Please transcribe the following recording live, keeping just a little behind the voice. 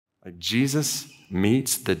Like Jesus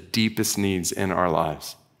meets the deepest needs in our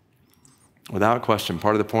lives. Without question,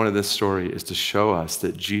 part of the point of this story is to show us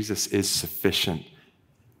that Jesus is sufficient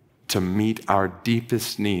to meet our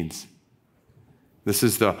deepest needs. This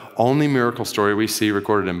is the only miracle story we see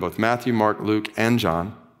recorded in both Matthew, Mark, Luke, and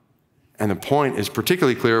John. And the point is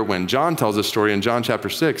particularly clear when John tells this story in John chapter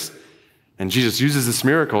 6. And Jesus uses this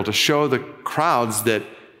miracle to show the crowds that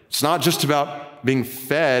it's not just about being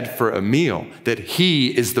fed for a meal, that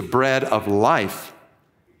he is the bread of life.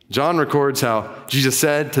 John records how Jesus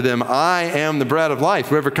said to them, I am the bread of life.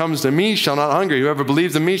 Whoever comes to me shall not hunger. Whoever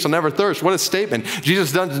believes in me shall never thirst. What a statement.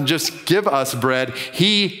 Jesus doesn't just give us bread.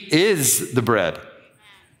 He is the bread.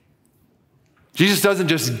 Jesus doesn't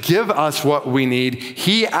just give us what we need.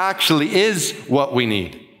 He actually is what we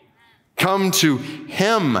need. Come to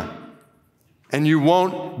him and you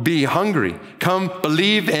won't be hungry. Come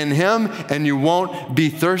believe in him and you won't be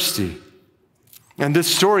thirsty. And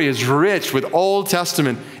this story is rich with Old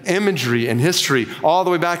Testament imagery and history, all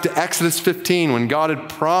the way back to Exodus 15, when God had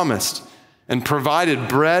promised and provided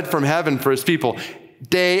bread from heaven for his people,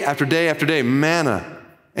 day after day after day, manna.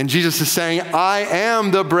 And Jesus is saying, I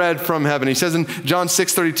am the bread from heaven. He says in John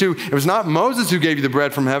 6:32, it was not Moses who gave you the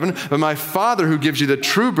bread from heaven, but my Father who gives you the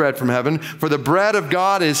true bread from heaven. For the bread of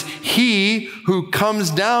God is he who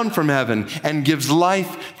comes down from heaven and gives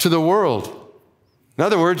life to the world. In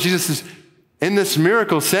other words, Jesus is in this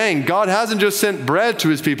miracle saying, God hasn't just sent bread to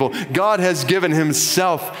his people, God has given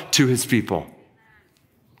himself to his people.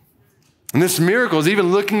 And this miracle is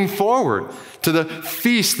even looking forward to the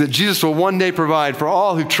feast that Jesus will one day provide for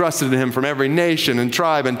all who trusted in him from every nation and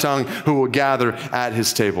tribe and tongue who will gather at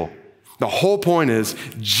his table. The whole point is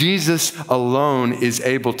Jesus alone is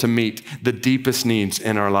able to meet the deepest needs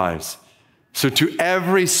in our lives. So to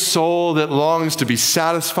every soul that longs to be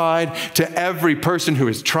satisfied, to every person who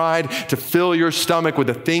has tried to fill your stomach with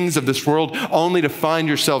the things of this world only to find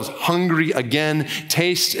yourselves hungry again,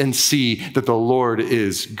 taste and see that the Lord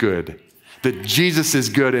is good. That Jesus is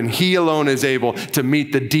good and he alone is able to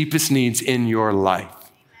meet the deepest needs in your life.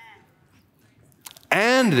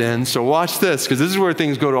 And then, so watch this, because this is where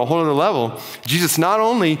things go to a whole other level. Jesus not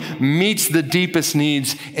only meets the deepest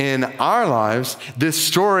needs in our lives, this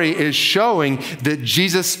story is showing that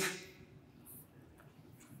Jesus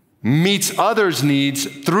meets others' needs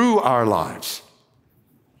through our lives.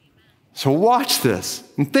 So watch this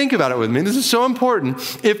and think about it with me. This is so important.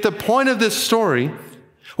 If the point of this story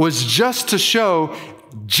was just to show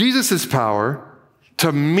Jesus' power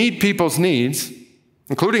to meet people's needs,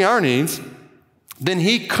 including our needs, then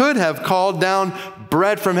he could have called down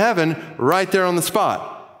bread from heaven right there on the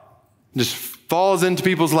spot. Just falls into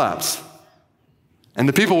people's laps. And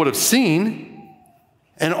the people would have seen,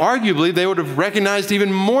 and arguably they would have recognized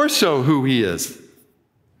even more so who he is.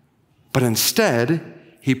 But instead,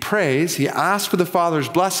 he prays, he asks for the Father's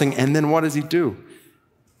blessing, and then what does he do?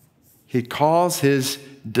 He calls his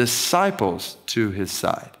disciples to his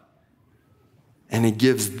side, and he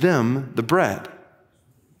gives them the bread.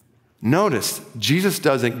 Notice, Jesus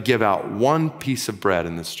doesn't give out one piece of bread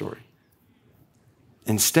in this story.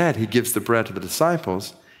 Instead, he gives the bread to the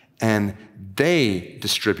disciples, and they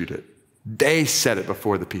distribute it. They set it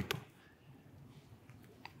before the people.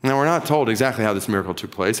 Now, we're not told exactly how this miracle took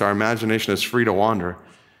place. Our imagination is free to wander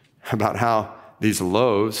about how these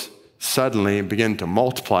loaves suddenly begin to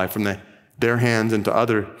multiply from their hands into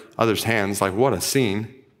others' hands. Like, what a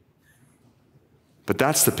scene. But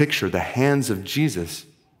that's the picture, the hands of Jesus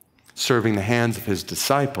serving the hands of his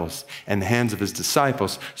disciples, and the hands of his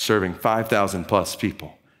disciples serving 5,000 plus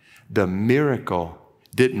people. The miracle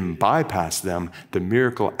didn't bypass them. The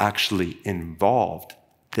miracle actually involved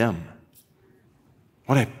them.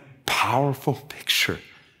 What a powerful picture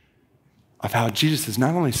of how Jesus is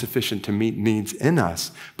not only sufficient to meet needs in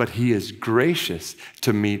us, but he is gracious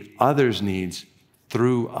to meet others' needs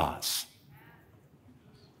through us.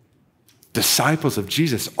 Disciples of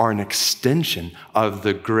Jesus are an extension of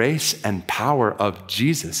the grace and power of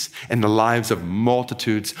Jesus in the lives of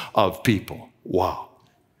multitudes of people. Wow.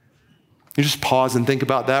 You just pause and think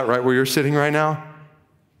about that right where you're sitting right now.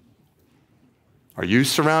 Are you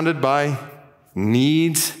surrounded by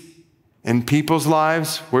needs in people's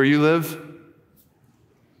lives where you live?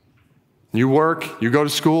 You work, you go to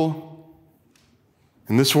school.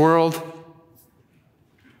 In this world,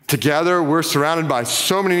 together, we're surrounded by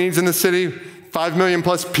so many needs in the city, 5 million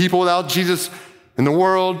plus people without Jesus in the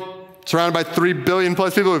world, surrounded by 3 billion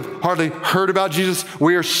plus people who've hardly heard about Jesus.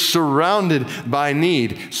 We are surrounded by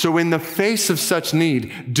need. So in the face of such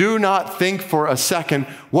need, do not think for a second,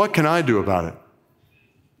 what can I do about it?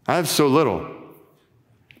 I have so little.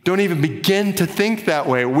 don't even begin to think that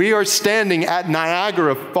way. We are standing at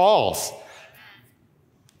Niagara Falls.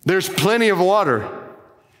 There's plenty of water.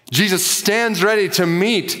 Jesus stands ready to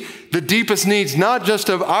meet the deepest needs, not just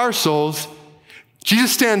of our souls.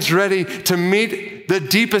 Jesus stands ready to meet the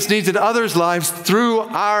deepest needs in others' lives through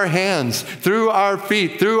our hands, through our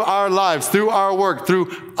feet, through our lives, through our work,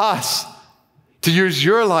 through us. To use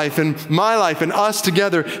your life and my life and us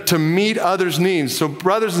together to meet others' needs. So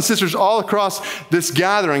brothers and sisters all across this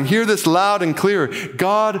gathering, hear this loud and clear.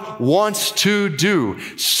 God wants to do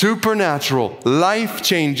supernatural,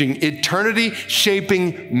 life-changing,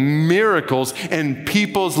 eternity-shaping miracles in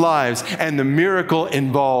people's lives, and the miracle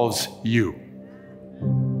involves you.